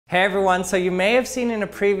Hey everyone, so you may have seen in a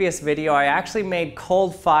previous video I actually made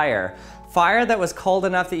cold fire. Fire that was cold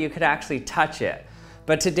enough that you could actually touch it.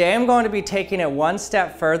 But today I'm going to be taking it one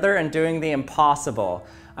step further and doing the impossible.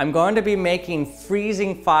 I'm going to be making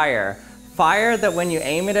freezing fire. Fire that when you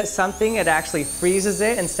aim it at something, it actually freezes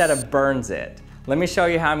it instead of burns it. Let me show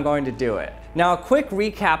you how I'm going to do it. Now a quick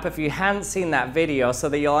recap if you hadn't seen that video so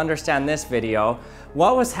that you'll understand this video.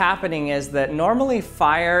 What was happening is that normally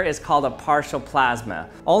fire is called a partial plasma.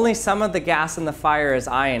 Only some of the gas in the fire is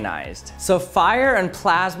ionized. So fire and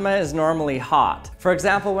plasma is normally hot. For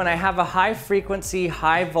example, when I have a high frequency,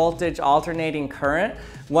 high voltage alternating current,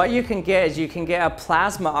 what you can get is you can get a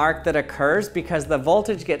plasma arc that occurs because the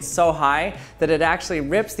voltage gets so high that it actually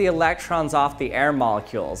rips the electrons off the air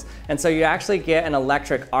molecules. And so you actually get an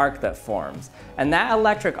electric arc that forms. And that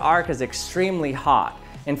electric arc is extremely hot.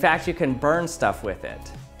 In fact, you can burn stuff with it.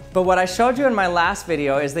 But what I showed you in my last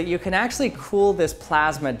video is that you can actually cool this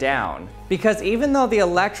plasma down. Because even though the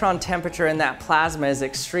electron temperature in that plasma is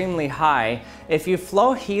extremely high, if you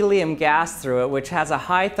flow helium gas through it, which has a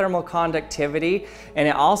high thermal conductivity, and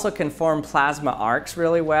it also can form plasma arcs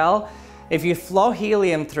really well, if you flow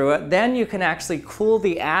helium through it, then you can actually cool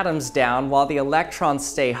the atoms down while the electrons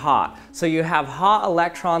stay hot. So you have hot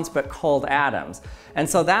electrons but cold atoms. And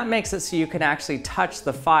so that makes it so you can actually touch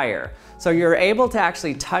the fire. So you're able to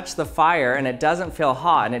actually touch the fire and it doesn't feel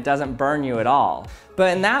hot and it doesn't burn you at all.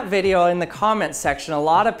 But in that video, in the comments section, a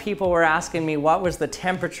lot of people were asking me what was the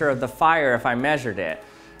temperature of the fire if I measured it.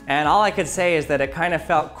 And all I could say is that it kind of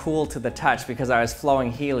felt cool to the touch because I was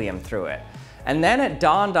flowing helium through it. And then it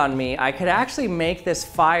dawned on me I could actually make this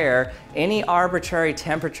fire any arbitrary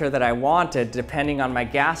temperature that I wanted depending on my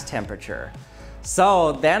gas temperature.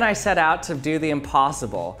 So then I set out to do the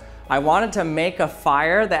impossible. I wanted to make a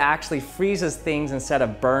fire that actually freezes things instead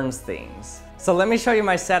of burns things. So let me show you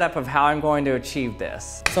my setup of how I'm going to achieve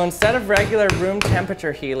this. So instead of regular room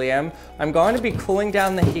temperature helium, I'm going to be cooling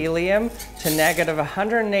down the helium to negative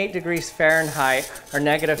 108 degrees Fahrenheit or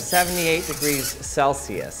negative 78 degrees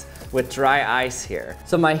Celsius with dry ice here.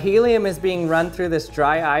 So my helium is being run through this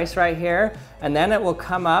dry ice right here, and then it will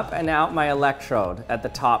come up and out my electrode at the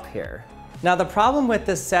top here. Now the problem with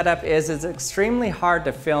this setup is it's extremely hard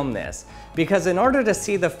to film this because in order to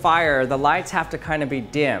see the fire, the lights have to kind of be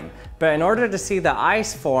dim. But in order to see the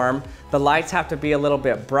ice form, the lights have to be a little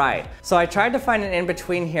bit bright. So I tried to find an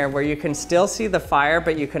in-between here where you can still see the fire,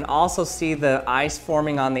 but you can also see the ice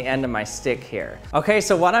forming on the end of my stick here. Okay,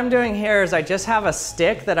 so what I'm doing here is I just have a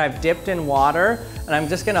stick that I've dipped in water, and I'm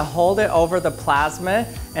just gonna hold it over the plasma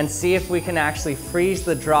and see if we can actually freeze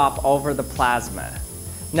the drop over the plasma.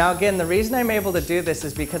 Now again, the reason I'm able to do this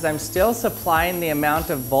is because I'm still supplying the amount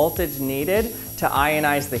of voltage needed to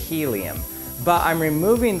ionize the helium, but I'm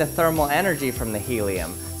removing the thermal energy from the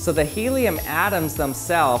helium. So the helium atoms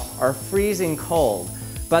themselves are freezing cold,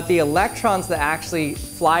 but the electrons that actually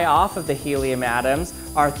fly off of the helium atoms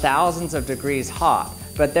are thousands of degrees hot.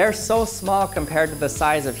 But they're so small compared to the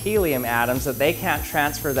size of helium atoms that they can't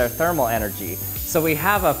transfer their thermal energy. So we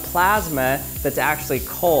have a plasma that's actually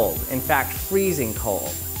cold, in fact freezing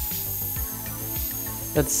cold.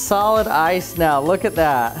 It's solid ice now, look at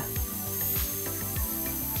that.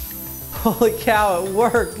 Holy cow, it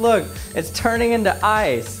worked, look, it's turning into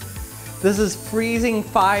ice. This is freezing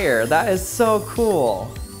fire, that is so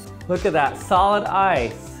cool. Look at that, solid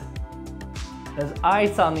ice. There's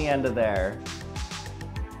ice on the end of there.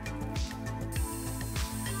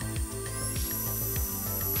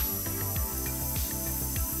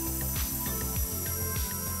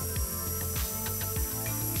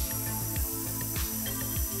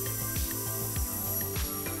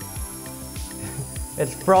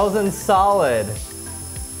 It's frozen solid.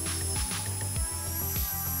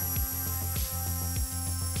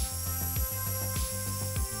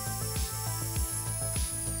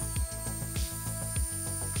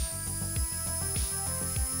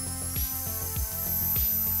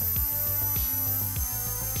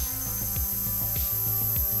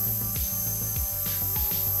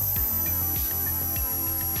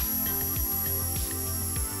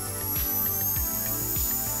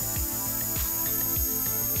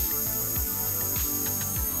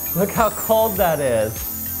 Look how cold that is.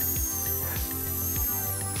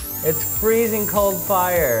 It's freezing cold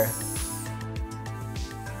fire.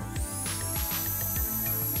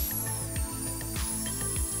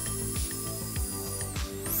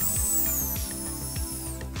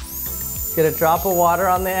 Get a drop of water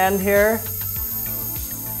on the end here.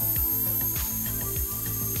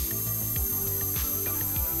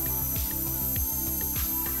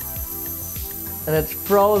 And it's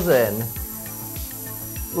frozen.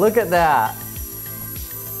 Look at that.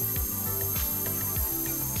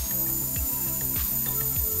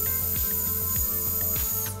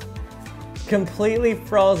 completely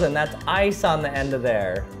frozen. That's ice on the end of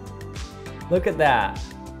there. Look at that.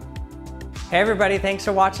 Hey everybody, thanks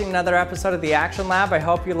for watching another episode of the Action Lab. I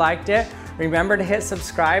hope you liked it. Remember to hit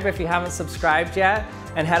subscribe if you haven't subscribed yet,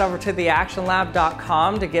 and head over to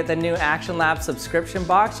theactionlab.com to get the new Action Lab subscription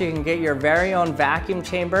box. You can get your very own vacuum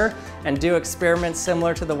chamber and do experiments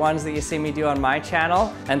similar to the ones that you see me do on my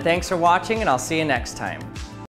channel. And thanks for watching, and I'll see you next time.